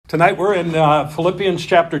Tonight we're in Philippians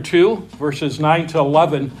chapter 2, verses 9 to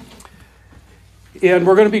 11. And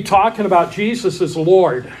we're going to be talking about Jesus as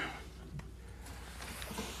Lord.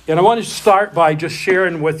 And I want to start by just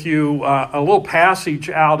sharing with you a little passage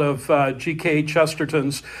out of G.K.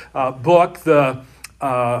 Chesterton's book, The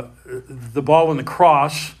Ball and the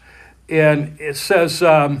Cross. And it says,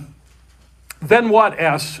 "Then what?"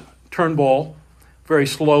 asked Turnbull very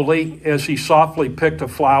slowly as he softly picked a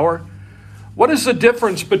flower. "What is the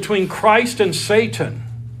difference between Christ and Satan?"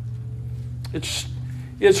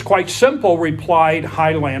 It's quite simple, replied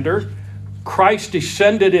Highlander. "Christ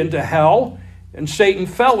descended into hell and Satan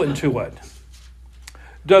fell into it."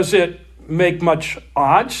 "Does it make much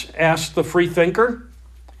odds?" asked the freethinker.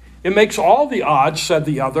 "It makes all the odds," said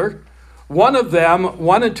the other. "One of them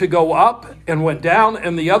wanted to go up and went down,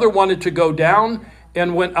 and the other wanted to go down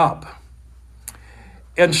and went up."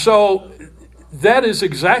 And so that is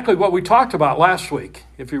exactly what we talked about last week.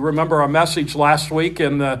 If you remember our message last week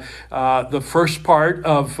in the first part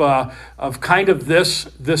of kind of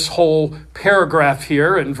this whole paragraph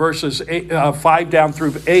here in verses 5 down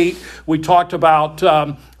through 8, we talked about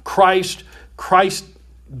Christ's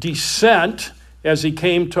descent as he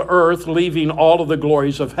came to earth, leaving all of the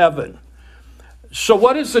glories of heaven. So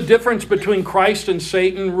what is the difference between Christ and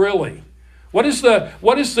Satan really? What is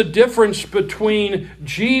the difference between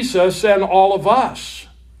Jesus and all of us?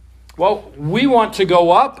 Well, we want to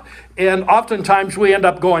go up, and oftentimes we end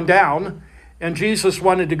up going down, and Jesus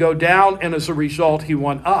wanted to go down, and as a result, he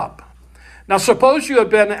went up. Now, suppose you have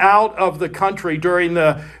been out of the country during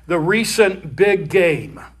the recent big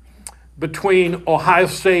game between Ohio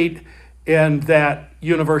State and that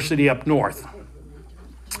university up north,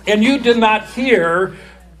 and you did not hear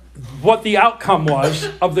what the outcome was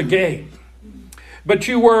of the game. But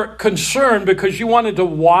you were concerned because you wanted to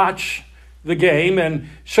watch the game, and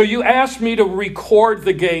so you asked me to record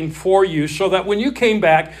the game for you so that when you came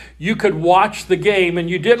back, you could watch the game, and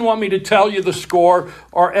you didn't want me to tell you the score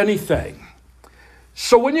or anything.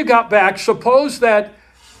 So when you got back, suppose that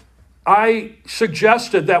I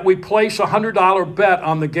suggested that we place a $100 bet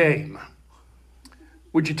on the game.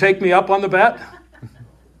 Would you take me up on the bet?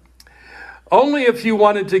 Only if you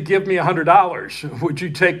wanted to give me $100 would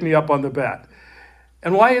you take me up on the bet.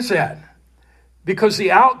 And why is that? Because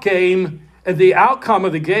the outcome of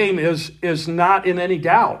the game is not in any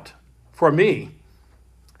doubt for me.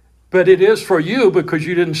 But it is for you because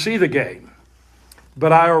you didn't see the game.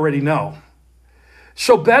 But I already know.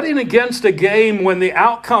 So betting against a game when the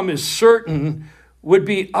outcome is certain would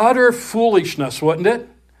be utter foolishness, wouldn't it?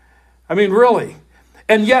 I mean, really.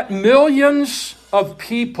 And yet millions of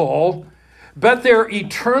people bet their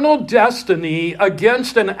eternal destiny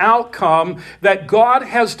against an outcome that God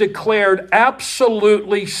has declared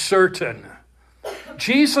absolutely certain.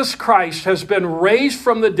 Jesus Christ has been raised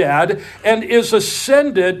from the dead and is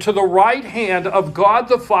ascended to the right hand of God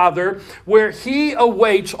the Father, where he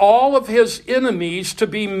awaits all of his enemies to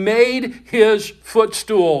be made his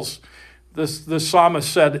footstools. The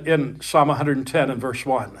psalmist said in Psalm 110 and verse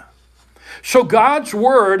 1. So God's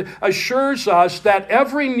word assures us that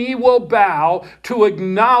every knee will bow to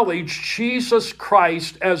acknowledge Jesus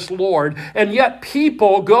Christ as Lord. And yet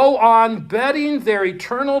people go on betting their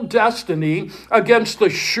eternal destiny against the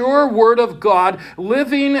sure word of God,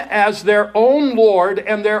 living as their own Lord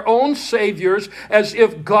and their own saviors, as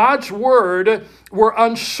if God's word were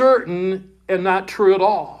uncertain and not true at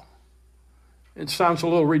all. It sounds a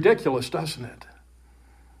little ridiculous, doesn't it?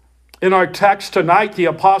 In our text tonight, the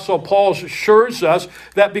Apostle Paul assures us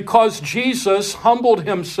that because Jesus humbled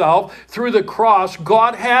himself through the cross,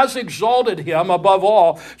 God has exalted him above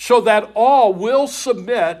all, so that all will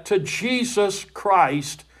submit to Jesus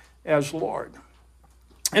Christ as Lord.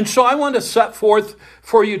 And so I want to set forth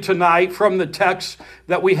for you tonight from the text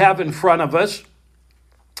that we have in front of us,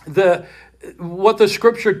 what the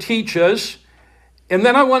Scripture teaches, and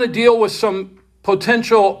then I want to deal with some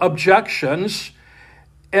potential objections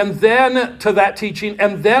and then to that teaching,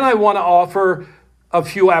 and then I want to offer a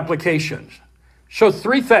few applications. So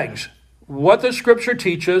 3 things: what the Scripture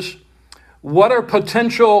teaches, what are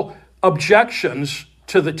potential objections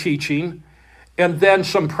to the teaching, and then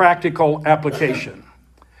some practical application.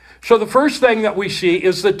 So the first thing that we see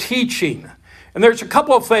is the teaching. And there's a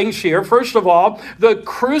couple of things here. First of all, the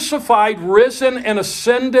crucified, risen, and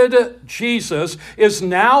ascended Jesus is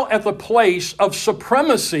now at the place of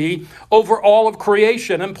supremacy over all of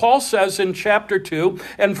creation. And Paul says in chapter 2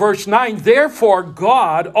 and verse 9, "Therefore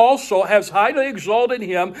God also has highly exalted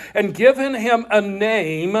him and given him a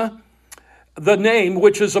name, the name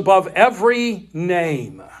which is above every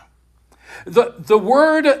name." The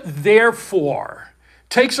word therefore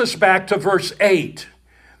takes us back to verse 8.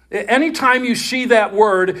 Anytime you see that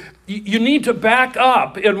word, you need to back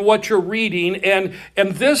up in what you're reading. And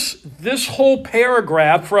this whole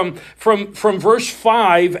paragraph from verse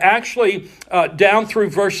 5 actually down through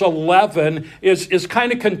verse 11 is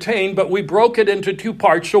kind of contained, but we broke it into two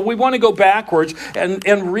parts. So we want to go backwards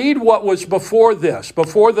and read what was before this.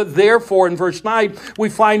 Before the therefore in verse 9, we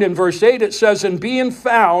find in verse 8 it says, "And being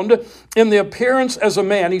found in the appearance as a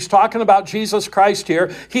man," he's talking about Jesus Christ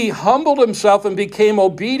here, "he humbled himself and became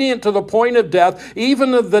obedient to the point of death,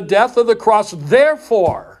 even of the death of the cross.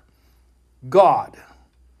 Therefore, God."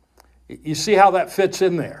 You see how that fits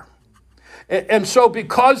in there? And so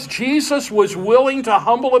because Jesus was willing to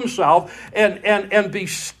humble himself and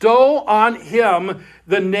bestow on him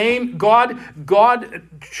the name, God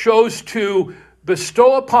chose to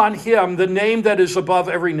bestow upon him the name that is above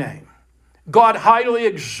every name. God highly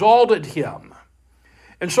exalted him.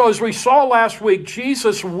 And so as we saw last week,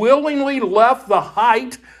 Jesus willingly left the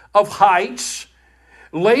height of heights,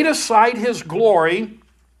 laid aside his glory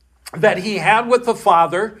that he had with the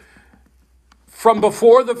Father from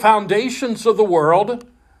before the foundations of the world,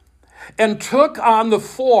 and took on the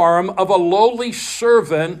form of a lowly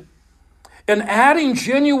servant, and adding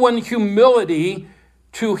genuine humility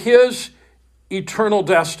to his eternal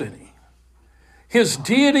destiny. His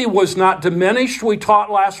deity was not diminished, we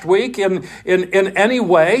taught last week, in any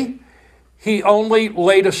way. He only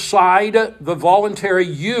laid aside the voluntary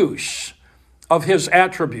use of his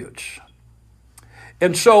attributes.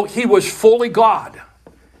 And so he was fully God,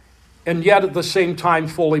 and yet at the same time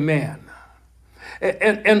fully man.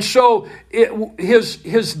 And so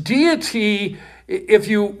his deity, if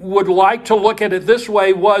you would like to look at it this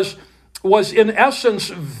way, was in essence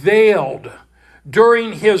veiled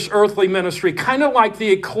during his earthly ministry, kind of like the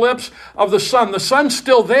eclipse of the sun. The sun's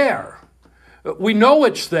still there. We know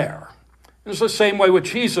it's there. It's the same way with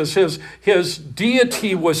Jesus. His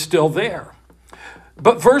deity was still there.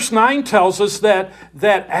 But verse 9 tells us that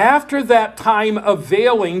after that time of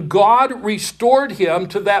veiling, God restored him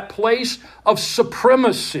to that place of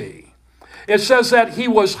supremacy. It says that he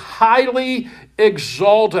was highly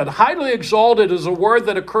exalted. Highly exalted is a word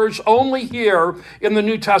that occurs only here in the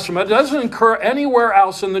New Testament. It doesn't occur anywhere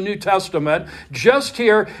else in the New Testament, just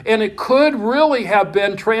here, and it could really have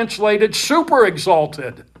been translated super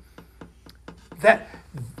exalted. That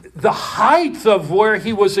the height of where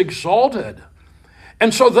he was exalted.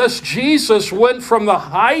 And so thus Jesus went from the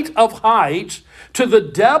height of heights to the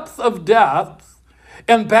depth of depth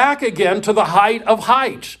and back again to the height of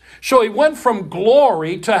heights. So he went from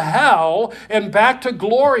glory to hell and back to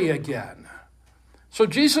glory again. So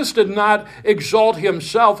Jesus did not exalt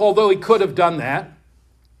himself, although he could have done that.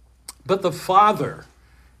 But the Father,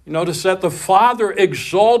 you notice that the Father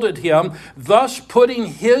exalted him, thus putting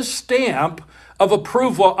his stamp of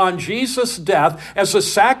approval on Jesus' death as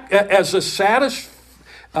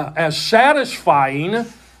satisfying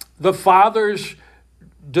the Father's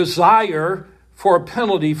desire for a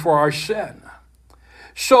penalty for our sin.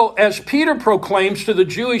 So as Peter proclaims to the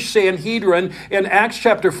Jewish Sanhedrin in Acts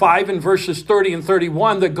chapter 5 and verses 30 and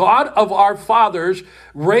 31, the God of our fathers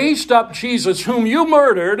raised up Jesus, whom you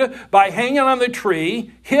murdered by hanging on the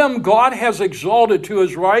tree. Him God has exalted to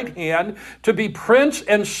his right hand to be Prince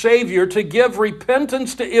and Savior, to give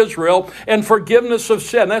repentance to Israel and forgiveness of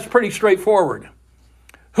sin. That's pretty straightforward.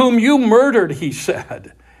 Whom you murdered, he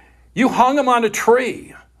said. You hung him on a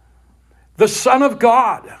tree. The Son of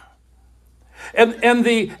God. And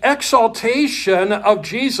the exaltation of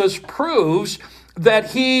Jesus proves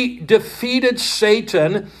that he defeated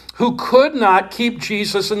Satan, who could not keep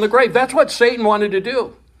Jesus in the grave. That's what Satan wanted to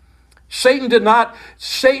do. Satan did not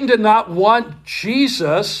want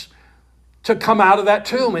Jesus to come out of that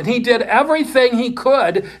tomb. And he did everything he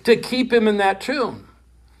could to keep him in that tomb.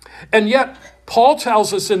 And yet, Paul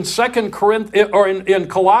tells us in in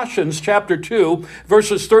Colossians chapter 2,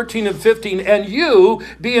 verses 13 and 15, and you,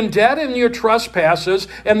 being dead in your trespasses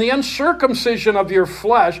and the uncircumcision of your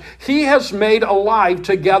flesh, he has made alive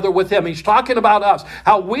together with him. He's talking about us,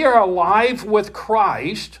 how we are alive with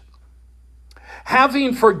Christ,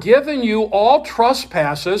 having forgiven you all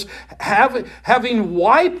trespasses, having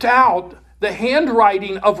wiped out the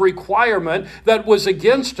handwriting of requirement that was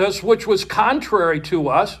against us, which was contrary to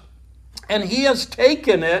us. And he has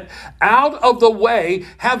taken it out of the way,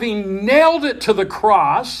 having nailed it to the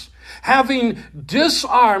cross, having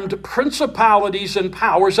disarmed principalities and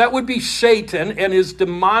powers. That would be Satan and his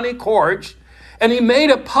demonic hordes. And he made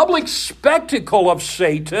a public spectacle of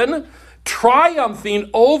Satan, triumphing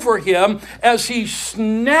over him as he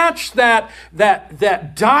snatched that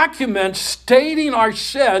document stating our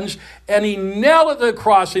sins, and he nailed it to the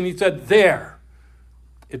cross, and he said, there,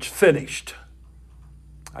 it's finished.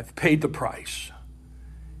 I've paid the price.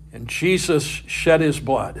 And Jesus shed his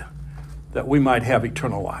blood that we might have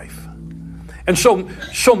eternal life. And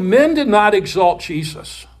so men did not exalt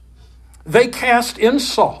Jesus. They cast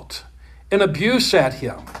insult and abuse at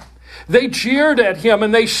him. They jeered at him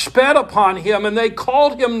and they spat upon him and they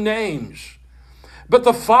called him names. But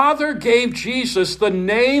the Father gave Jesus the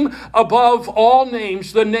name above all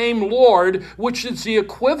names, the name Lord, which is the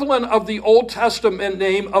equivalent of the Old Testament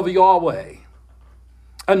name of Yahweh.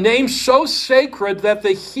 A name so sacred that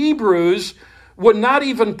the Hebrews would not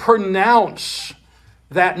even pronounce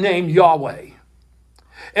that name Yahweh.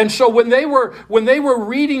 And so when they were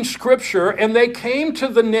reading Scripture and they came to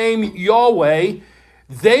the name Yahweh,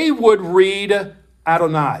 they would read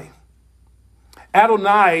Adonai.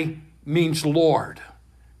 Adonai means Lord.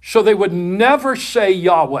 So they would never say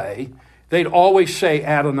Yahweh. They'd always say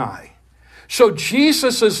Adonai. So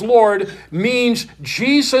Jesus is Lord means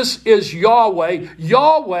Jesus is Yahweh.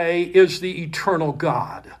 Yahweh is the eternal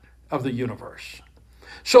God of the universe.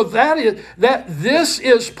 So this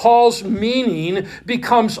is Paul's meaning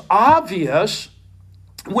becomes obvious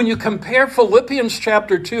when you compare Philippians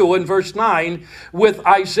chapter 2 and verse 9 with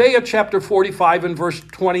Isaiah chapter 45 and verse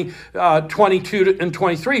 22 and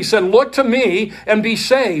 23. He said, "Look to me and be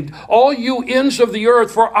saved, all you ends of the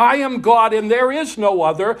earth, for I am God and there is no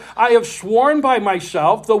other. I have sworn by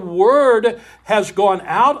myself, the word has gone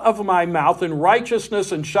out of my mouth in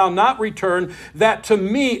righteousness and shall not return, that to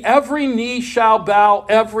me every knee shall bow,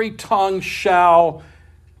 every tongue shall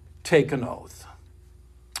take an oath,"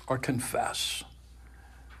 or confess.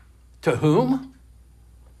 To whom?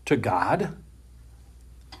 To God.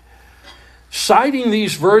 Citing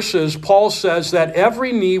these verses, Paul says that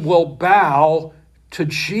every knee will bow to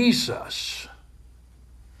Jesus.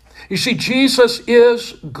 You see, Jesus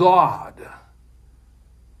is God.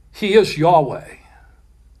 He is Yahweh,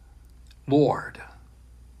 Lord.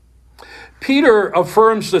 Peter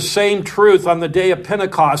affirms the same truth on the day of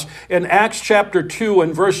Pentecost in Acts chapter 2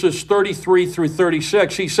 and verses 33 through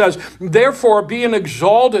 36. He says, "Therefore, being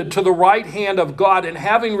exalted to the right hand of God and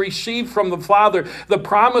having received from the Father the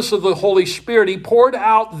promise of the Holy Spirit, he poured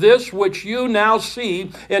out this which you now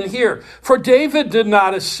see and hear. For David did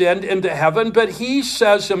not ascend into heaven, but he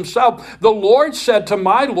says himself, 'The Lord said to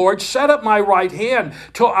my Lord, set at my right hand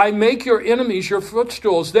till I make your enemies your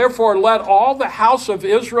footstools. Therefore, let all the house of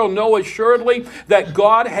Israel know assuredly that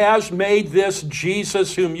God has made this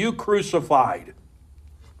Jesus whom you crucified,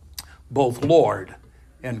 both Lord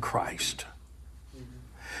and Christ.'"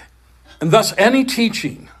 And thus any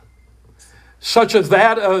teaching, such as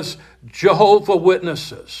that of Jehovah's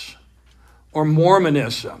Witnesses or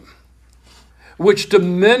Mormonism, which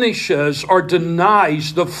diminishes or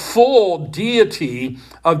denies the full deity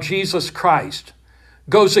of Jesus Christ,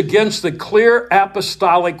 goes against the clear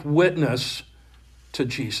apostolic witness to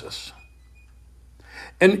Jesus.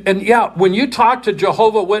 And yeah, when you talk to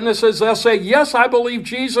Jehovah's Witnesses, they'll say, "Yes, I believe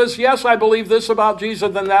Jesus. Yes, I believe this about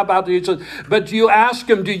Jesus and that about Jesus." But you ask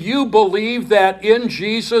them, "Do you believe that in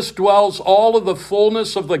Jesus dwells all of the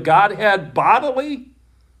fullness of the Godhead bodily?"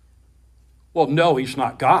 Well, no, he's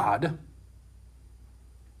not God.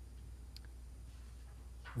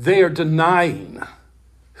 They are denying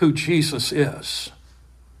who Jesus is.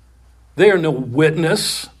 They are no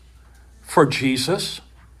witness for Jesus.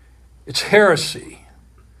 It's heresy.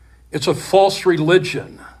 It's a false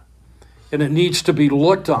religion, and it needs to be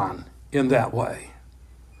looked on in that way.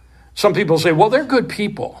 Some people say, well, they're good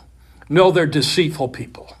people. No, they're deceitful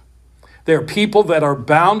people. They're people that are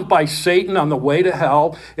bound by Satan on the way to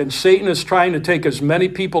hell, and Satan is trying to take as many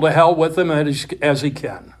people to hell with him as he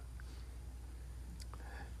can.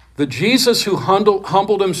 The Jesus who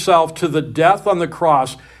humbled himself to the death on the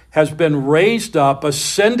cross has been raised up,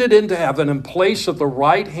 ascended into heaven, and placed at the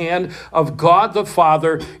right hand of God the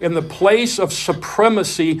Father in the place of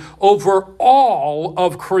supremacy over all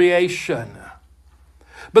of creation.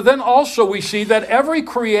 But then also we see that every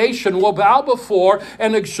creation will bow before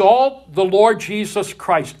and exalt the Lord Jesus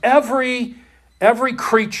Christ. Every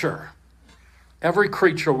creature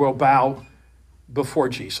will bow before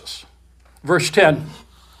Jesus. Verse 10,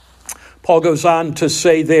 Paul goes on to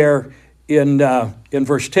say there, in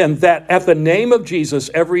verse 10, that at the name of Jesus,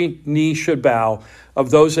 every knee should bow, of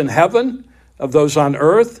those in heaven, of those on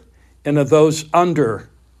earth, and of those under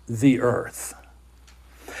the earth.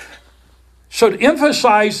 So to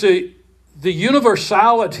emphasize the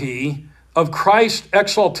universality of Christ's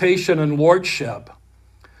exaltation and lordship,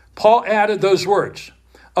 Paul added those words,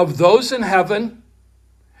 of those in heaven,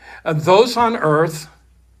 of those on earth,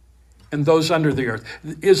 and those under the earth.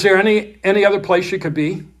 Is there any other place you could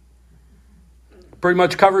be? Pretty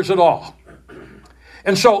much covers it all.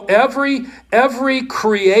 And so every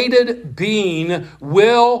created being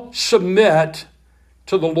will submit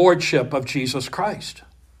to the lordship of Jesus Christ.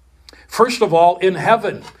 First of all, in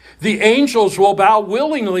heaven, the angels will bow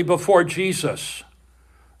willingly before Jesus.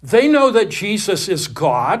 They know that Jesus is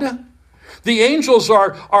God. The angels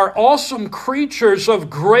are awesome creatures of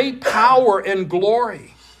great power and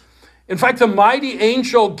glory. In fact, the mighty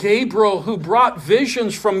angel Gabriel, who brought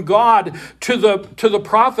visions from God to the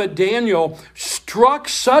prophet Daniel, struck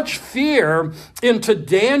such fear into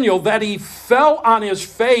Daniel that he fell on his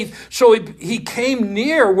face. So he came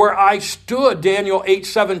near where I stood, Daniel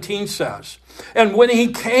 8:17 says. And when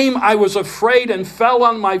he came, I was afraid and fell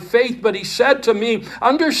on my face. But he said to me,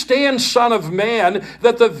 understand, Son of Man,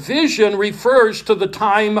 that the vision refers to the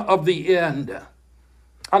time of the end.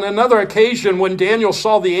 On another occasion, when Daniel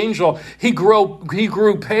saw the angel, he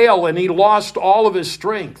grew pale and he lost all of his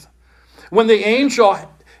strength. When the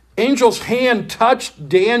angel's hand touched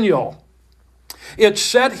Daniel, it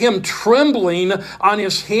set him trembling on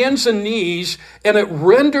his hands and knees, and it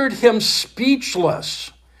rendered him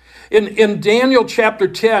speechless. In Daniel chapter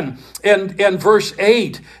 10 and verse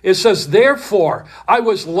 8, it says, therefore, I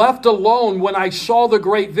was left alone when I saw the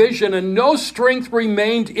great vision, and no strength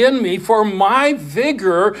remained in me, for my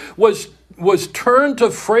vigor was turned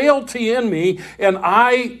to frailty in me, and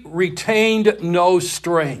I retained no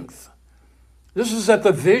strength. This is at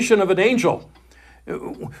the vision of an angel.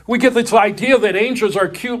 We get this idea that angels are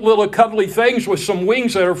cute little cuddly things with some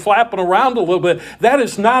wings that are flapping around a little bit. That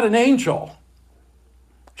is not an angel.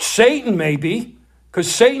 Satan maybe, because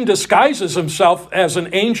Satan disguises himself as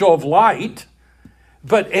an angel of light,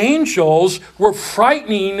 but angels were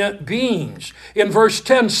frightening beings. In verse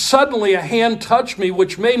 10, suddenly a hand touched me,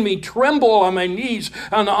 which made me tremble on my knees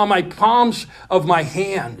and on my palms of my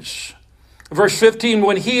hands. Verse 15,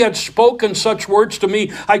 when he had spoken such words to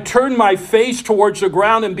me, I turned my face towards the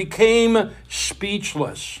ground and became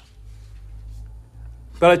speechless.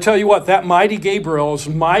 But I tell you what, that mighty Gabriel, as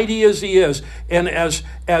mighty as he is, and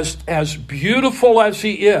as beautiful as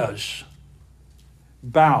he is,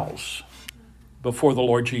 bows before the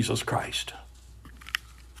Lord Jesus Christ.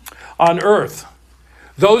 On earth,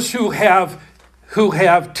 those who have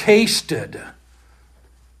tasted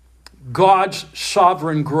God's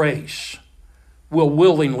sovereign grace will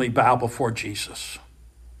willingly bow before Jesus.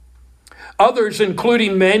 Others,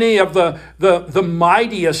 including many of the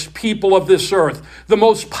mightiest people of this earth, the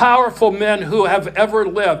most powerful men who have ever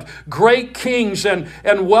lived, great kings and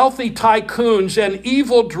wealthy tycoons and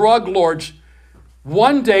evil drug lords,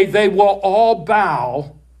 one day they will all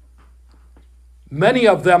bow, many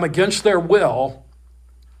of them against their will,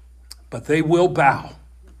 but they will bow.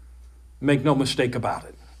 Make no mistake about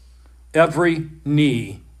it. Every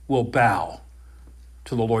knee will bow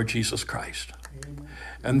to the Lord Jesus Christ.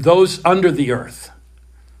 And those under the earth,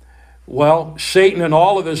 well, Satan and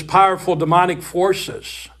all of his powerful demonic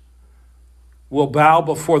forces will bow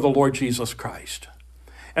before the Lord Jesus Christ.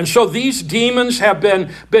 And so these demons have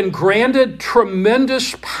been granted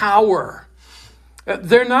tremendous power.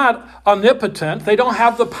 They're not omnipotent. They don't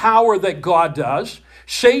have the power that God does.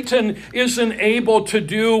 Satan isn't able to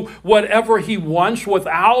do whatever he wants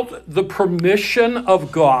without the permission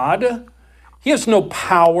of God. He has no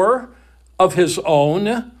power of his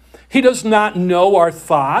own. He does not know our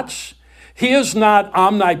thoughts. He is not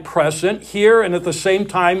omnipresent here and at the same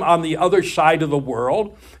time on the other side of the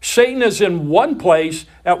world. Satan is in one place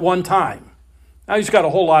at one time. Now he's got a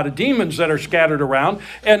whole lot of demons that are scattered around,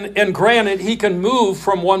 and granted, he can move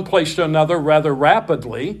from one place to another rather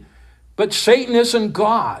rapidly, but Satan isn't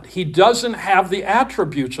God. He doesn't have the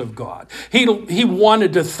attributes of God. He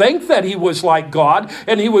wanted to think that he was like God,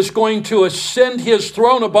 and he was going to ascend his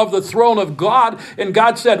throne above the throne of God, and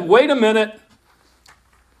God said, wait a minute.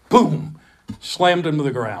 Boom. Slammed him to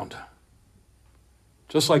the ground.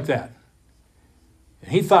 Just like that.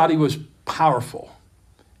 And he thought he was powerful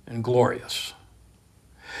and glorious.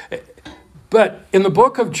 But in the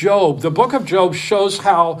book of Job shows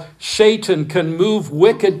how Satan can move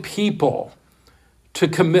wicked people to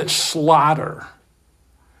commit slaughter.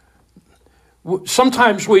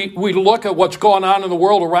 Sometimes we look at what's going on in the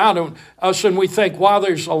world around us and we think, wow,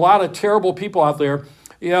 there's a lot of terrible people out there.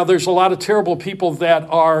 Yeah, there's a lot of terrible people that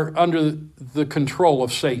are under the control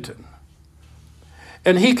of Satan.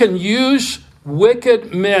 And he can use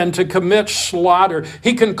wicked men to commit slaughter.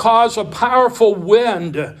 He can cause a powerful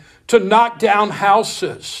wind to knock down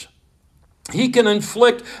houses. He can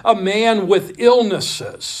inflict a man with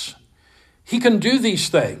illnesses. He can do these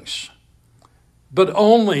things, but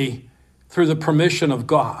only through the permission of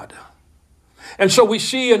God. And so we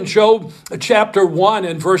see in Job chapter 1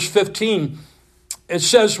 and verse 15, It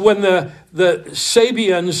says when the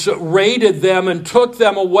Sabians raided them and took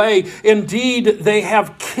them away, indeed they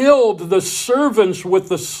have killed the servants with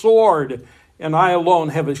the sword, and I alone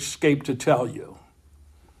have escaped to tell you.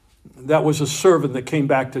 That was a servant that came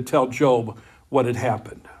back to tell Job what had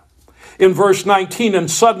happened. In verse 19, and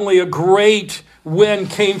suddenly a great wind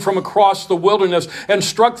came from across the wilderness and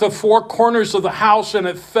struck the four corners of the house, and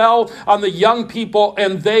it fell on the young people,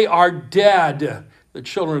 and they are dead, the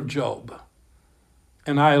children of Job.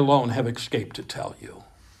 And I alone have escaped to tell you.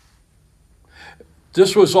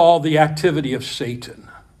 This was all the activity of Satan.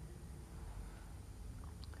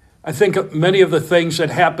 I think many of the things that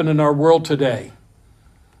happen in our world today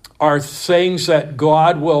are things that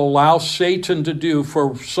God will allow Satan to do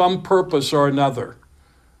for some purpose or another.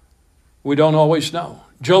 We don't always know.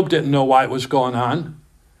 Job didn't know why it was going on.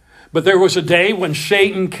 But there was a day when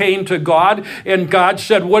Satan came to God, and God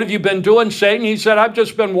said, what have you been doing, Satan? He said, I've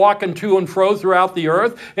just been walking to and fro throughout the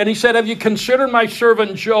earth. And he said, have you considered my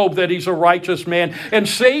servant Job, that he's a righteous man? And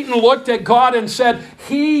Satan looked at God and said,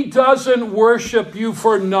 he doesn't worship you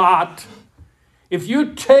for naught. If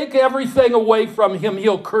you take everything away from him,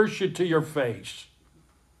 he'll curse you to your face.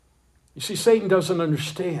 You see, Satan doesn't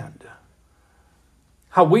understand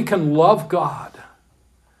how we can love God,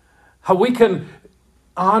 how we can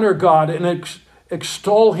honor God and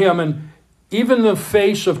extol him, and even in the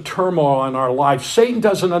face of turmoil in our life. Satan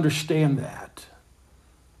doesn't understand that.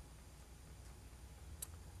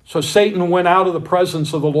 So Satan went out of the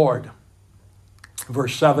presence of the Lord.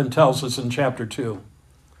 Verse 7 tells us in chapter 2,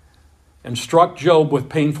 and struck Job with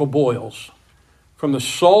painful boils from the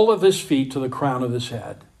sole of his feet to the crown of his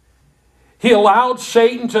head. He allowed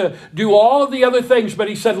Satan to do all of the other things, but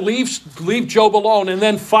he said, leave Job alone. And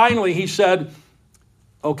then finally he said,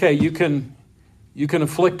 okay, you can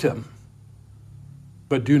afflict him,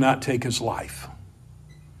 but do not take his life.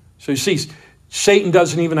 So you see, Satan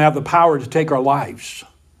doesn't even have the power to take our lives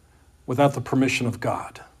without the permission of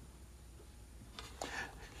God.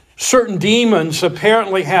 Certain demons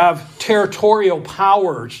apparently have territorial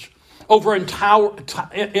powers over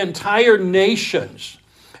entire nations.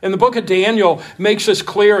 And the book of Daniel makes this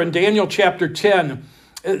clear in Daniel chapter 10.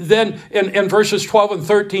 Then in verses 12 and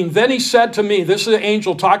 13, then he said to me, this is the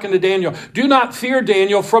angel talking to Daniel, do not fear,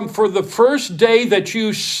 Daniel, for the first day that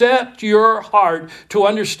you set your heart to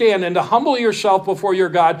understand and to humble yourself before your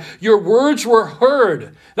God, your words were heard.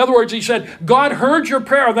 In other words, he said, God heard your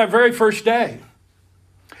prayer on that very first day.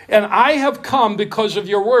 And I have come because of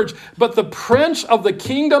your words. But the prince of the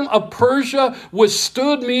kingdom of Persia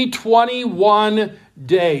withstood me 21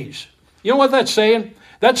 days. You know what that's saying?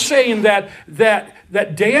 That's saying that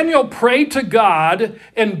Daniel prayed to God,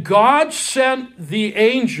 and God sent the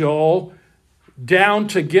angel down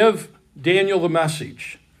to give Daniel the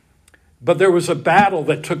message. But there was a battle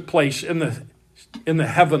that took place in the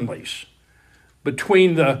heavenlies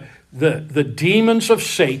between the demons of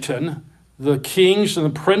Satan, the kings and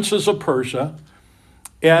the princes of Persia,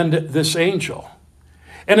 and this angel.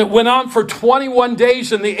 And it went on for 21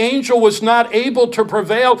 days, and the angel was not able to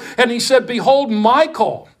prevail. And he said, behold,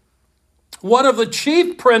 Michael, one of the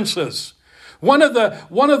chief princes, one of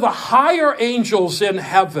the higher angels in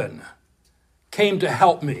heaven, came to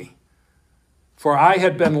help me, for I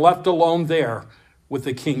had been left alone there with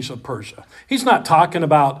the kings of Persia. He's not talking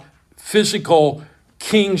about physical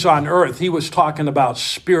kings on earth. He was talking about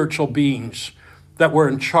spiritual beings that were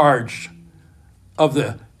in charge of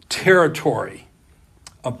the territory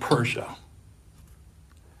of Persia.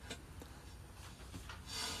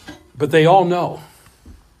 But they all know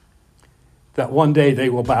that one day they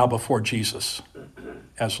will bow before Jesus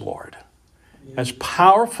as Lord. As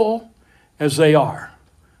powerful as they are,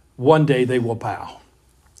 one day they will bow.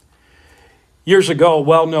 Years ago, a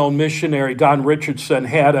well-known missionary, Don Richardson,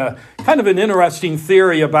 had a kind of an interesting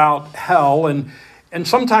theory about hell. And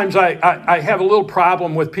sometimes I have a little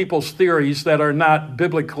problem with people's theories that are not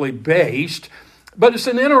biblically based. But it's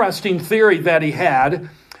an interesting theory that he had.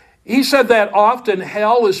 He said that often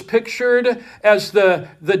hell is pictured as the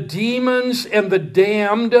demons and the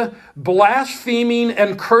damned blaspheming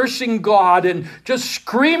and cursing God and just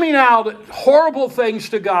screaming out horrible things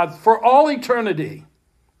to God for all eternity.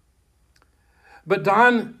 But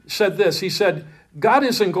Don said this. He said, God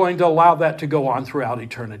isn't going to allow that to go on throughout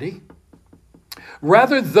eternity.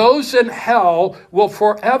 Rather, those in hell will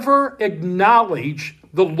forever acknowledge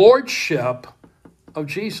the lordship of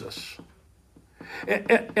Jesus.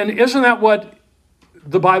 And isn't that what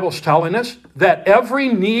the Bible's telling us? That every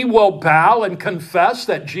knee will bow and confess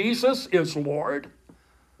that Jesus is Lord?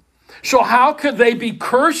 So how could they be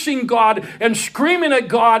cursing God and screaming at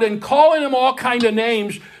God and calling him all kind of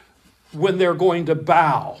names when they're going to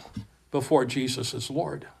bow before Jesus is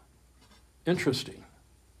Lord. Interesting.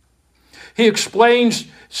 He explained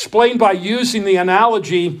by using the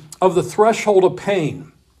analogy of the threshold of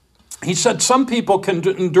pain. He said some people can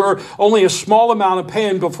endure only a small amount of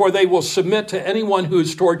pain before they will submit to anyone who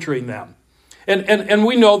is torturing them. And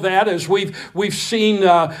we know that as we've seen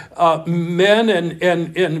men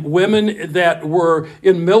and women that were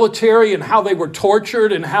in military and how they were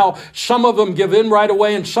tortured and how some of them give in right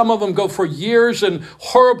away and some of them go for years and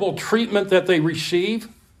horrible treatment that they receive.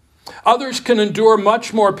 Others can endure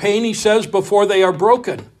much more pain, he says, before they are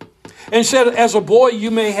broken. And he said, as a boy,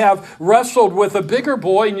 you may have wrestled with a bigger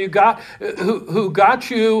boy and who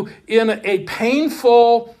got you in a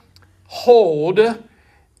painful hold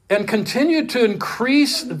and continued to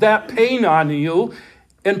increase that pain on you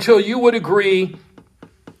until you would agree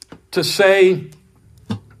to say,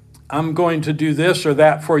 I'm going to do this or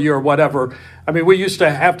that for you or whatever. I mean, we used to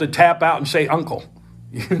have to tap out and say, uncle,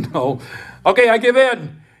 okay, I give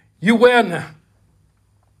in. You win.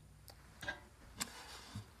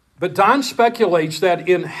 But Don speculates that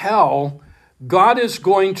in hell, God is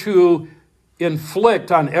going to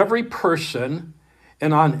inflict on every person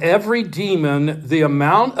and on every demon the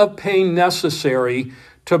amount of pain necessary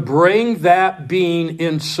to bring that being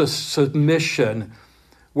into submission,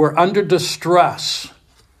 where under distress,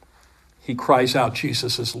 he cries out,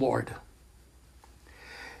 Jesus is Lord.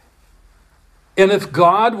 And if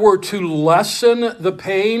God were to lessen the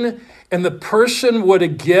pain and the person would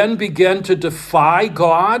again begin to defy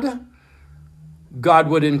God, God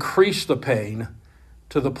would increase the pain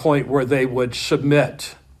to the point where they would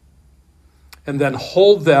submit and then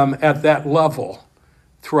hold them at that level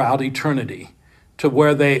throughout eternity to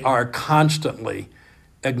where they are constantly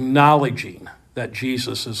acknowledging that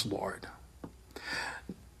Jesus is Lord.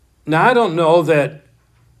 Now, I don't know that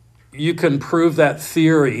you can prove that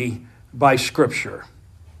theory by Scripture,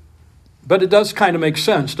 but it does kind of make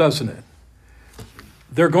sense, doesn't it?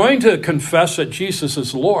 They're going to confess that Jesus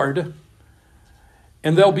is Lord,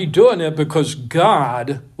 and they'll be doing it because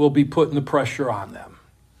God will be putting the pressure on them,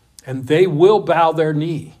 and they will bow their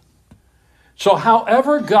knee. So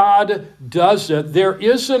however God does it, there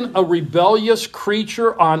isn't a rebellious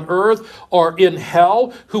creature on earth or in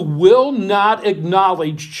hell who will not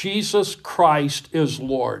acknowledge Jesus Christ is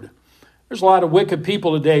Lord. There's a lot of wicked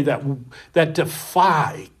people today that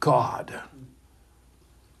defy God.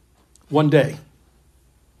 One day,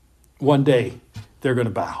 they're going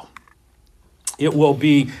to bow. It will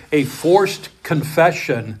be a forced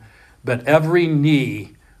confession, but every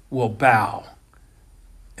knee will bow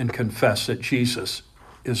and confess that Jesus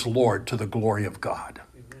is Lord to the glory of God.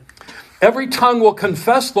 Amen. Every tongue will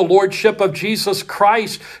confess the lordship of Jesus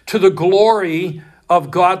Christ to the glory of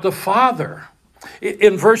God the Father.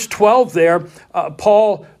 In verse 12 there,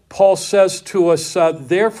 Paul says to us,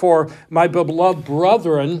 therefore, my beloved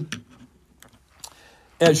brethren,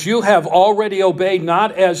 as you have already obeyed,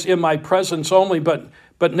 not as in my presence only, but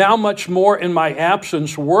now much more in my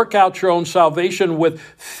absence, work out your own salvation with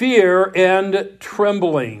fear and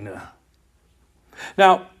trembling.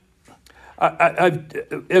 Now,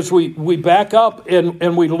 as we back up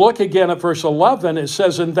and we look again at verse 11, it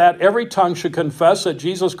says, "In that every tongue should confess that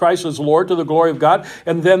Jesus Christ is Lord to the glory of God,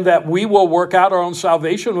 and then that we will work out our own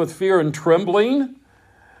salvation with fear and trembling."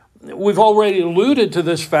 We've already alluded to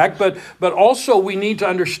this fact, but also we need to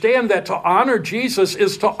understand that to honor Jesus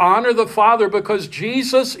is to honor the Father because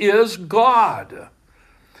Jesus is God.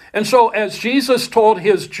 And so as Jesus told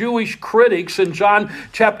his Jewish critics in John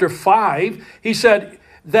chapter 5, he said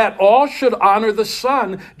that all should honor the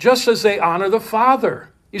Son just as they honor the Father.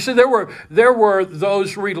 You see, there were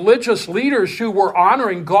those religious leaders who were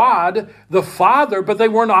honoring God, the Father, but they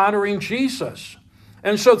weren't honoring Jesus.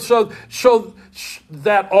 And so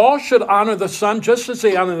that all should honor the Son just as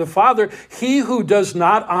they honor the Father. He who does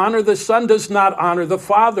not honor the Son does not honor the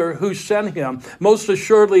Father who sent him. Most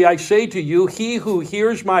assuredly, I say to you, he who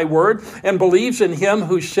hears my word and believes in him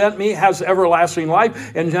who sent me has everlasting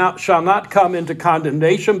life and shall not come into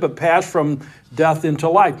condemnation, but pass from death into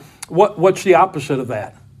life. What's the opposite of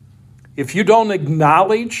that? If you don't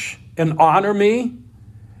acknowledge and honor me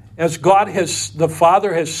as the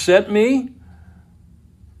Father has sent me,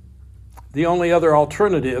 the only other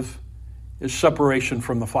alternative is separation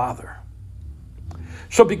from the Father.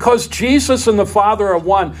 So because Jesus and the Father are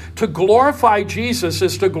one, to glorify Jesus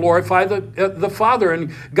is to glorify the Father.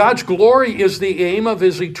 And God's glory is the aim of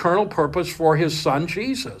his eternal purpose for his Son,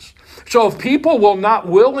 Jesus. So if people will not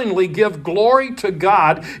willingly give glory to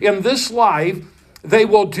God in this life, they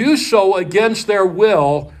will do so against their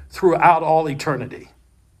will throughout all eternity.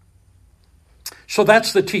 So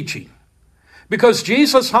that's the teaching. Because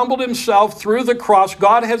Jesus humbled himself through the cross,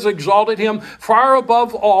 God has exalted him far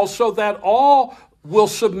above all so that all will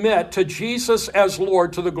submit to Jesus as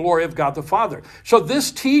Lord to the glory of God the Father. So this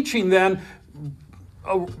teaching then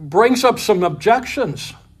brings up some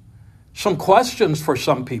objections, some questions for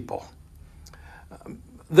some people.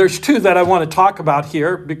 There's two that I want to talk about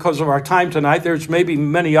here because of our time tonight. There's maybe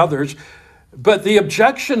many others. But the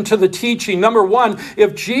objection to the teaching, number one,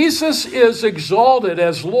 if Jesus is exalted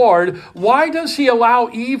as Lord, why does he allow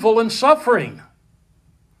evil and suffering?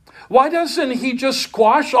 Why doesn't he just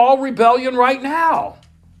squash all rebellion right now?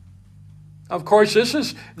 Of course, this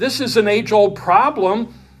is an age-old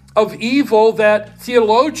problem of evil that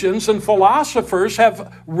theologians and philosophers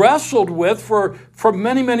have wrestled with for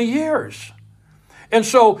many, many years. And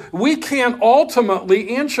so we can't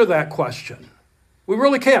ultimately answer that question. We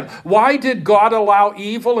really can't. Why did God allow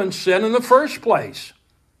evil and sin in the first place?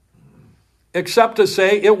 Except to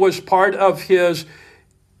say it was part of his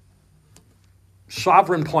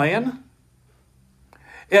sovereign plan,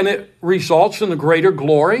 and it results in a greater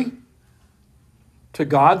glory to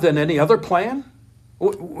God than any other plan?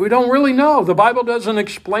 We don't really know. The Bible doesn't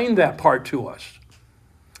explain that part to us.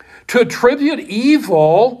 To attribute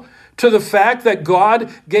evil to the fact that God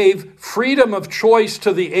gave freedom of choice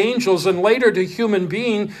to the angels and later to human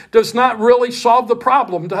beings does not really solve the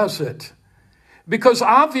problem, does it? Because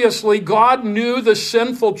obviously God knew the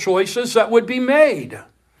sinful choices that would be made.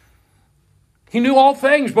 He knew all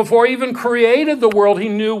things. Before he even created the world, he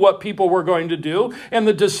knew what people were going to do and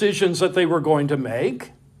the decisions that they were going to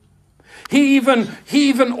make. He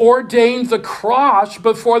even ordained the cross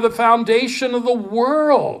before the foundation of the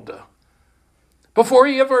world. Before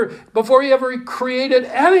he ever created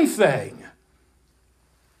anything,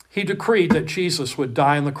 he decreed that Jesus would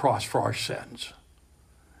die on the cross for our sins.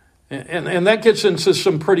 And that gets into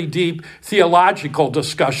some pretty deep theological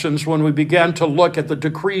discussions when we begin to look at the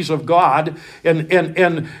decrees of God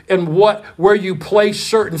and where you place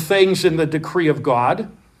certain things in the decree of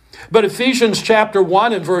God. But Ephesians chapter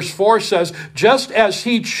 1 and verse 4 says, just as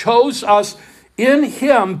he chose us in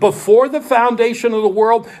him before the foundation of the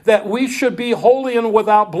world, that we should be holy and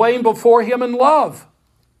without blame before him in love.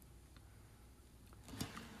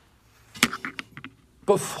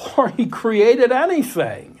 Before he created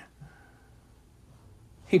anything,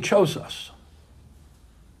 he chose us.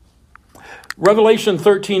 Revelation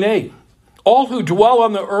 13:8. All who dwell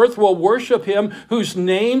on the earth will worship him, whose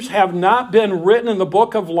names have not been written in the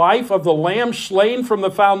book of life of the Lamb slain from the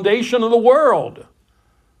foundation of the world.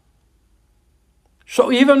 So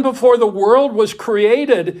even before the world was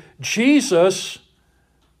created, Jesus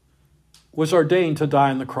was ordained to die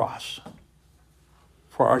on the cross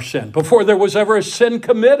for our sin. Before there was ever a sin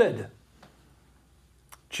committed,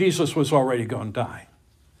 Jesus was already going to die.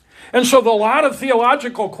 And so a lot of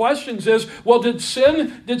theological questions is, well, did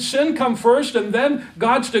sin come first and then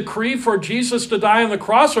God's decree for Jesus to die on the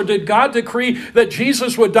cross? Or did God decree that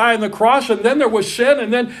Jesus would die on the cross and then there was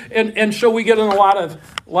sin? And so we get in a lot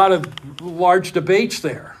of large debates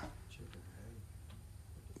there.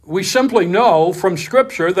 We simply know from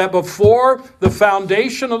Scripture that before the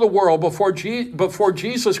foundation of the world, before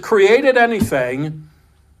Jesus created anything,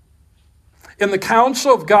 in the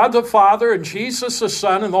counsel of God the Father and Jesus the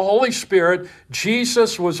Son and the Holy Spirit,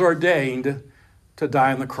 Jesus was ordained to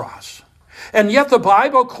die on the cross. And yet the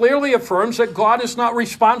Bible clearly affirms that God is not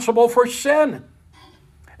responsible for sin,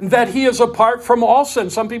 and that he is apart from all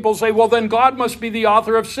sin. Some people say, well, then God must be the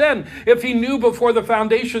author of sin. If he knew before the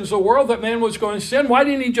foundations of the world that man was going to sin, why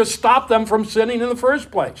didn't he just stop them from sinning in the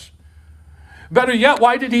first place? Better yet,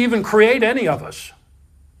 why did he even create any of us?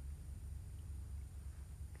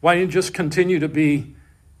 Why didn't he just continue to be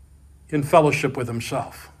in fellowship with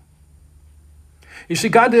himself? You see,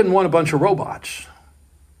 God didn't want a bunch of robots.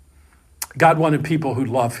 God wanted people who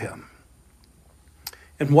love him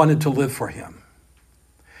and wanted to live for him.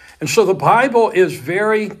 And so the Bible is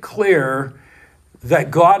very clear that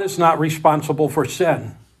God is not responsible for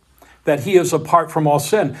sin, that he is apart from all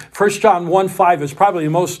sin. 1 John 1:5 is probably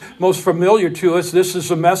the most familiar to us. This is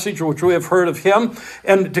a message which we have heard of him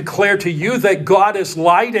and declare to you that God is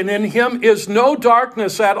light and in him is no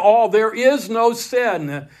darkness at all. There is no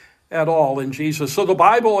sin at all in Jesus. So the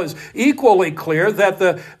Bible is equally clear that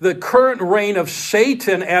the current reign of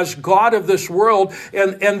Satan as God of this world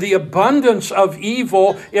and the abundance of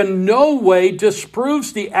evil in no way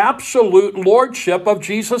disproves the absolute lordship of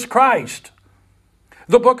Jesus Christ.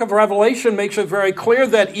 The book of Revelation makes it very clear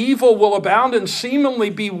that evil will abound and seemingly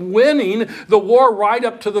be winning the war right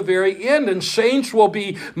up to the very end. And saints will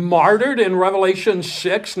be martyred in Revelation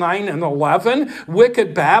 6, 9, and 11.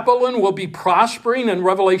 Wicked Babylon will be prospering in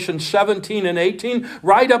Revelation 17 and 18,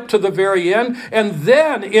 right up to the very end. And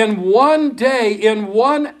then in one day, in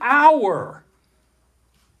 1 hour,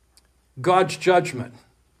 God's judgment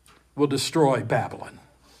will destroy Babylon.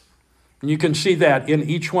 And you can see that in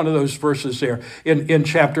each one of those verses there. In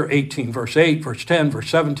chapter 18, verse 8, verse 10, verse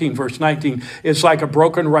 17, verse 19. It's like a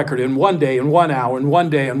broken record. In 1 day, in 1 hour, in 1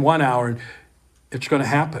 day, in 1 hour, it's going to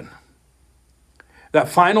happen. That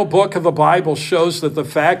final book of the Bible shows that the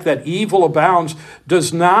fact that evil abounds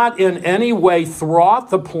does not in any way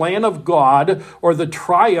thwart the plan of God or the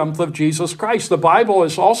triumph of Jesus Christ. The Bible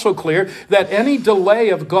is also clear that any delay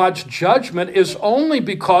of God's judgment is only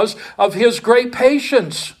because of his great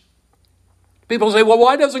patience. People say, well,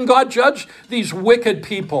 why doesn't God judge these wicked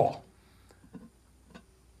people?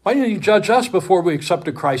 Why didn't he judge us before we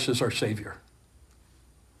accepted Christ as our Savior?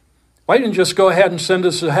 Why didn't he just go ahead and send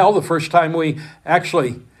us to hell the first time we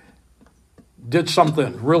actually did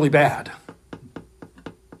something really bad?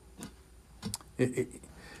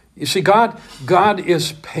 You see, God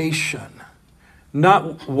is patient,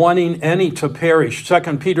 not wanting any to perish.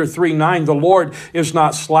 2 Peter 3:9, the Lord is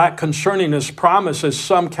not slack concerning his promise, as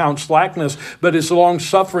some count slackness, but is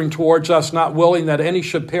long-suffering towards us, not willing that any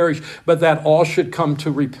should perish, but that all should come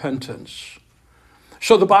to repentance.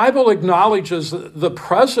 So the Bible acknowledges the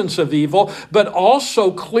presence of evil, but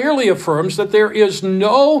also clearly affirms that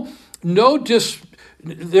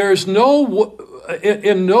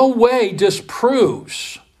in no way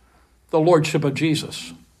disproves the lordship of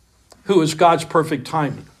Jesus, who is God's perfect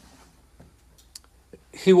timing.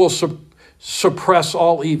 He will suppress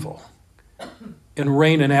all evil and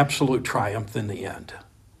reign in absolute triumph in the end.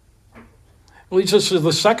 Leads us to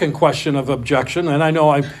the second question of objection, and I know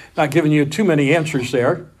I've not given you too many answers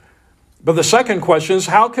there. But the second question is,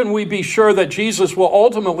 how can we be sure that Jesus will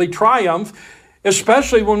ultimately triumph,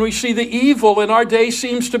 especially when we see the evil in our day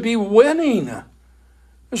seems to be winning?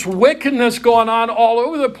 There's wickedness going on all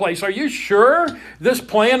over the place. Are you sure this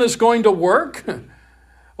plan is going to work?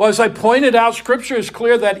 Well, as I pointed out, Scripture is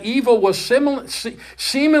clear that evil will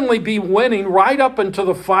seemingly be winning right up until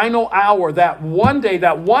the final hour, that one day,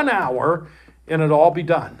 that 1 hour, and it'll all be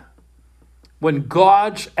done, when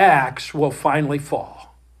God's axe will finally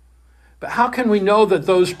fall. But how can we know that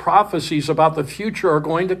those prophecies about the future are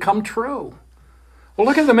going to come true? Well,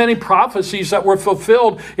 look at the many prophecies that were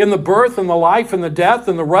fulfilled in the birth and the life and the death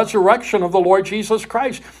and the resurrection of the Lord Jesus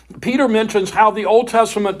Christ. Peter mentions how the Old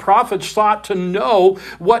Testament prophets sought to know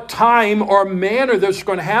what time or manner this was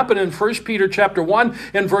going to happen. In 1 Peter chapter 1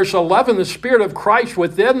 and verse 11, the Spirit of Christ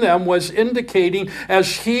within them was indicating,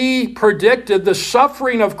 as he predicted, the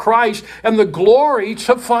suffering of Christ and the glory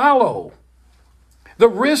to follow. The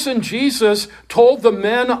risen Jesus told the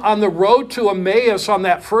men on the road to Emmaus on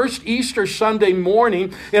that first Easter Sunday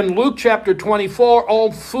morning in Luke chapter 24, "O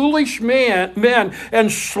foolish men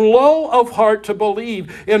and slow of heart to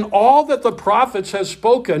believe in all that the prophets have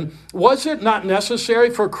spoken, was it not necessary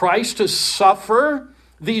for Christ to suffer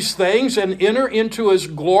these things and enter into his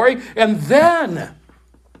glory?" And then,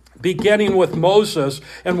 beginning with Moses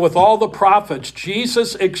and with all the prophets,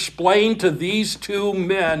 Jesus explained to these two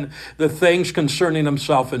men the things concerning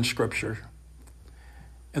himself in Scripture.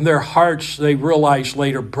 And their hearts, they realized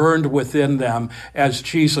later, burned within them as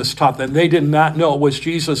Jesus taught them. They did not know it was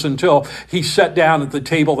Jesus until he sat down at the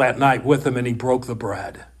table that night with them and he broke the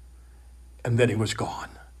bread. And then he was gone.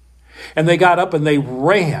 And they got up and they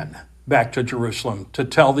ran back to Jerusalem to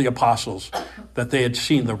tell the apostles that they had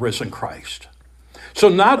seen the risen Christ. So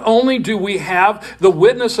not only do we have the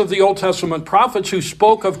witness of the Old Testament prophets who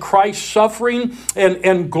spoke of Christ's suffering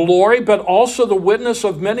and glory, but also the witness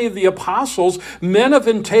of many of the apostles, men of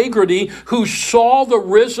integrity who saw the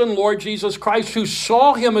risen Lord Jesus Christ, who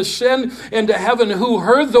saw him ascend into heaven, who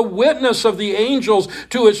heard the witness of the angels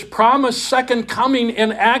to his promised second coming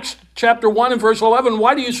in Acts chapter 1 and verse 11.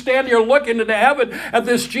 Why do you stand here looking into heaven at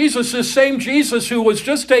this Jesus? This same Jesus who was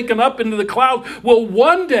just taken up into the cloud will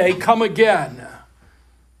one day come again.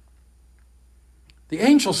 The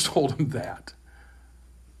angels told him that.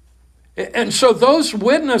 And so those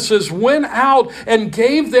witnesses went out and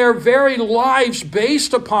gave their very lives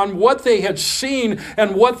based upon what they had seen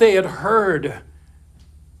and what they had heard.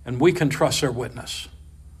 And we can trust their witness.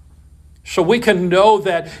 So we can know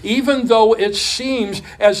that even though it seems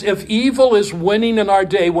as if evil is winning in our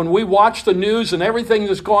day, when we watch the news and everything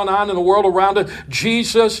that's going on in the world around us,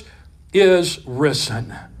 Jesus is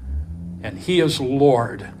risen. And he is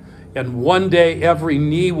Lord. And one day every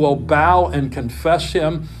knee will bow and confess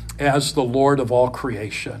him as the Lord of all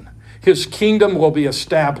creation. His kingdom will be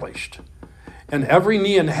established. And every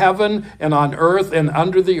knee in heaven and on earth and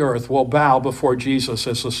under the earth will bow before Jesus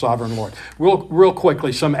as the sovereign Lord. Real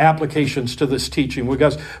quickly, some applications to this teaching. We've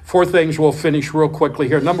got 4 things we'll finish real quickly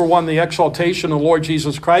here. Number 1, the exaltation of the Lord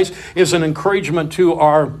Jesus Christ is an encouragement to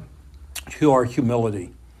our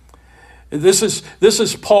humility. This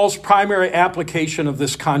is Paul's primary application of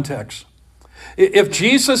this context. If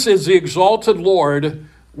Jesus is the exalted Lord,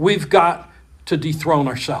 we've got to dethrone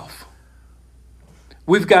ourselves.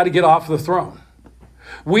 We've got to get off the throne.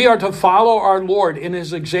 We are to follow our Lord in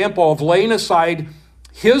his example of laying aside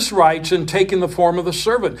his rights and taking the form of the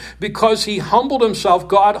servant. Because he humbled himself,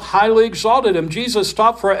 God highly exalted him. Jesus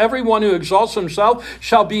taught, for everyone who exalts himself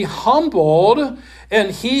shall be humbled,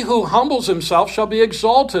 and he who humbles himself shall be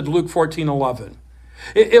exalted. Luke 14:11.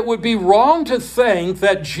 It would be wrong to think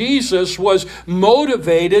that Jesus was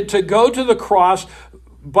motivated to go to the cross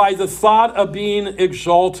by the thought of being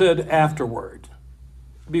exalted afterward.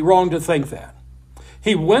 It would be wrong to think that.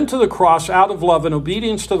 He went to the cross out of love and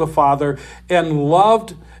obedience to the Father and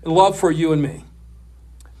love for you and me.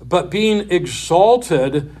 But being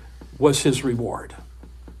exalted was his reward.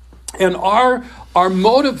 And our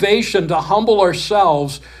motivation to humble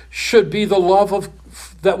ourselves should be the love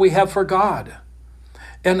that we have for God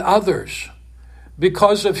and others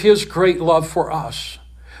because of his great love for us.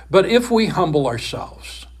 But if we humble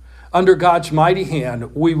ourselves under God's mighty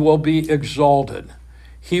hand, we will be exalted.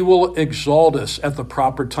 He will exalt us at the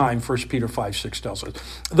proper time, 1 Peter 5:6 tells us.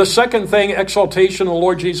 The second thing, exaltation of the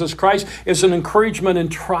Lord Jesus Christ, is an encouragement in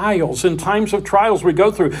trials. In times of trials we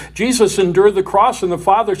go through, Jesus endured the cross and the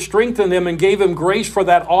Father strengthened him and gave him grace for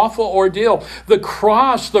that awful ordeal. The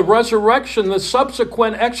cross, the resurrection, the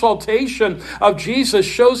subsequent exaltation of Jesus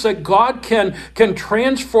shows that God can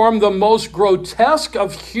transform the most grotesque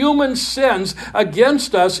of human sins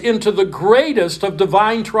against us into the greatest of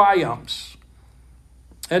divine triumphs.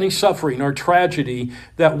 Any suffering or tragedy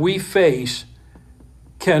that we face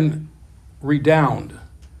can redound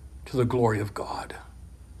to the glory of God.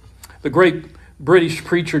 The great British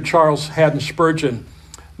preacher Charles Haddon Spurgeon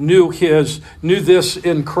knew this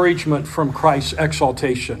encouragement from Christ's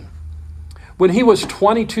exaltation. When he was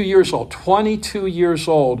 22 years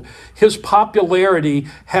old, his popularity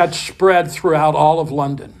had spread throughout all of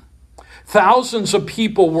London. Thousands of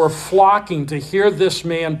people were flocking to hear this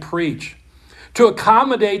man preach. To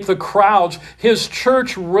accommodate the crowds, his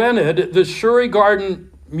church rented the Surrey Garden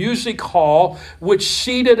Music Hall, which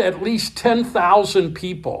seated at least 10,000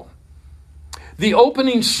 people. The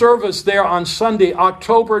opening service there on Sunday,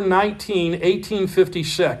 October 19,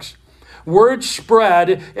 1856, word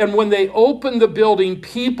spread, and when they opened the building,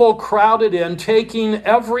 people crowded in, taking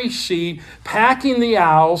every seat, packing the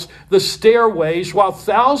aisles, the stairways, while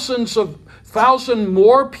thousands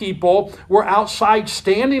more people were outside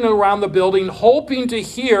standing around the building, hoping to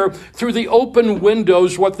hear through the open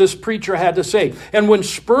windows what this preacher had to say. And when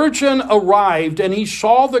Spurgeon arrived and he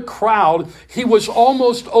saw the crowd, he was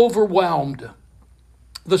almost overwhelmed.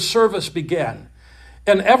 The service began,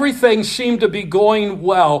 and everything seemed to be going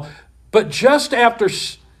well. But just after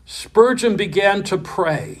Spurgeon began to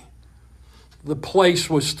pray, the place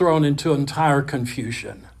was thrown into entire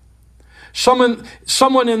confusion.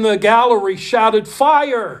 Someone in the gallery shouted,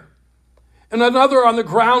 "Fire!" And another on the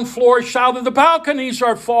ground floor shouted, "The balconies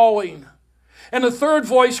are falling." And a third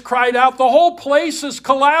voice cried out, "The whole place is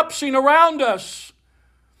collapsing around us."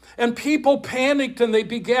 And people panicked and they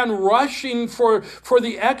began rushing for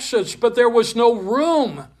the exits, but there was no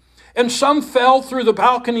room. And some fell through the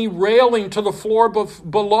balcony railing to the floor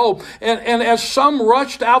below. And as some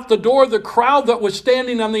rushed out the door, the crowd that was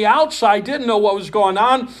standing on the outside didn't know what was going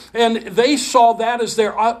on. And they saw that as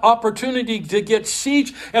their opportunity to get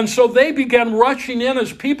seats. And so they began rushing in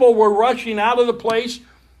as people were rushing out of the place.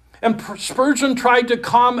 And Spurgeon tried to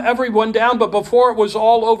calm everyone down, but before it was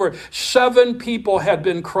all over, 7 people had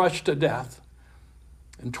been crushed to death.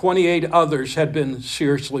 And 28 others had been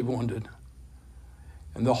seriously wounded.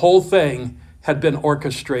 And the whole thing had been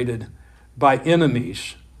orchestrated by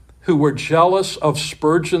enemies who were jealous of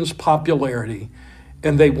Spurgeon's popularity,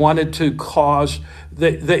 and they wanted a cause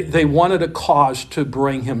to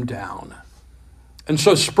bring him down. And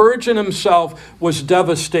so Spurgeon himself was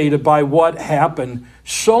devastated by what happened,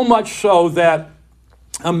 so much so that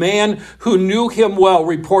a man who knew him well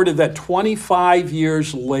reported that 25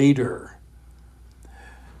 years later,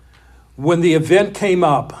 when the event came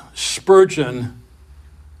up, Spurgeon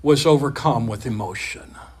was overcome with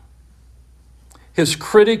emotion. His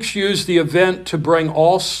critics used the event to bring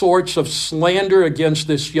all sorts of slander against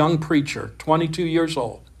this young preacher, 22 years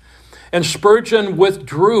old. And Spurgeon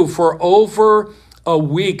withdrew for over a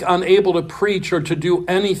week, unable to preach or to do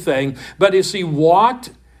anything. But as he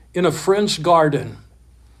walked in a friend's garden,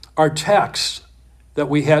 our text that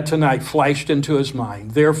we had tonight flashed into his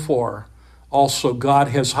mind. Therefore, also God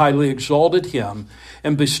has highly exalted him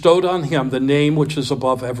and bestowed on him the name which is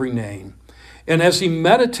above every name. And as he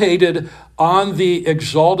meditated on the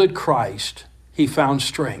exalted Christ, he found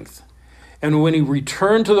strength. And when he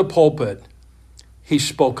returned to the pulpit, he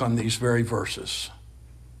spoke on these very verses.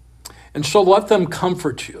 And so let them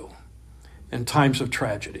comfort you in times of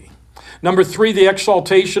tragedy. Number 3, the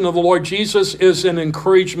exaltation of the Lord Jesus is an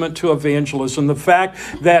encouragement to evangelism. The fact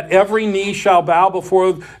that every knee shall bow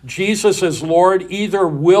before Jesus as Lord, either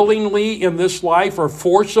willingly in this life or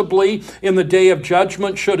forcibly in the day of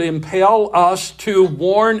judgment, should impel us to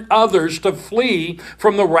warn others to flee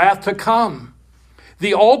from the wrath to come.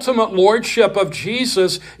 The ultimate lordship of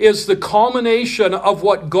Jesus is the culmination of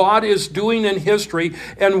what God is doing in history,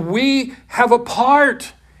 and we have a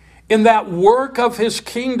part in that work of his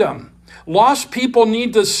kingdom. Lost people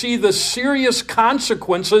need to see the serious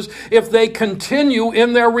consequences if they continue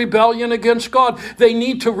in their rebellion against God. They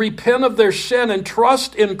need to repent of their sin and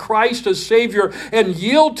trust in Christ as Savior and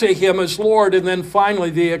yield to him as Lord. And then finally,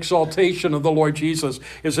 the exaltation of the Lord Jesus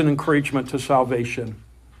is an encouragement to salvation.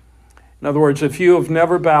 In other words, if you have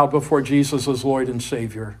never bowed before Jesus as Lord and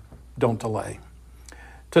Savior, don't delay.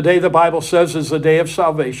 Today, the Bible says, is the day of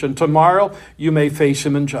salvation. Tomorrow, you may face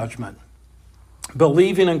him in judgment.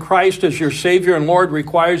 Believing in Christ as your Savior and Lord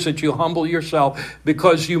requires that you humble yourself,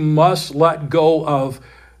 because you must let go of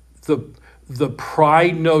the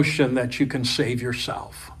pride notion that you can save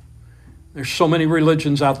yourself. There's so many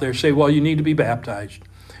religions out there say, well, you need to be baptized.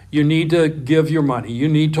 You need to give your money. You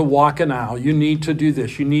need to walk an aisle. You need to do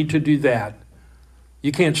this. You need to do that.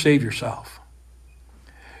 You can't save yourself.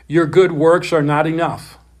 Your good works are not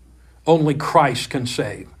enough. Only Christ can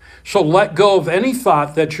save. So let go of any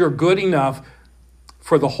thought that you're good enough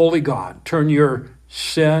for the holy God. Turn your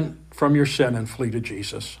sin from your sin and flee to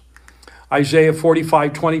Jesus. Isaiah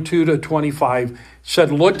 45:22-25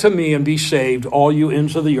 said, look to me and be saved, all you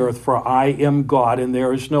ends of the earth, for I am God and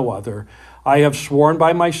there is no other. I have sworn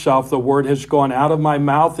by myself, the word has gone out of my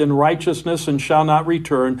mouth in righteousness and shall not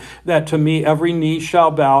return, that to me every knee shall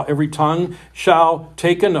bow, every tongue shall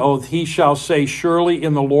take an oath. He shall say, surely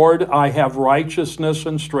in the Lord I have righteousness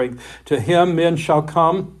and strength. To him men shall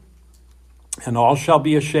come, and all shall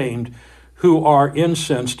be ashamed who are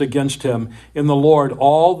incensed against him. In the Lord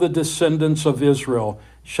all the descendants of Israel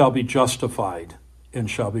shall be justified and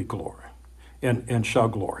shall be glory and shall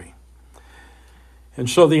glory. And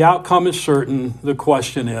so the outcome is certain. The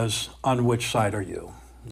question is, on which side are you?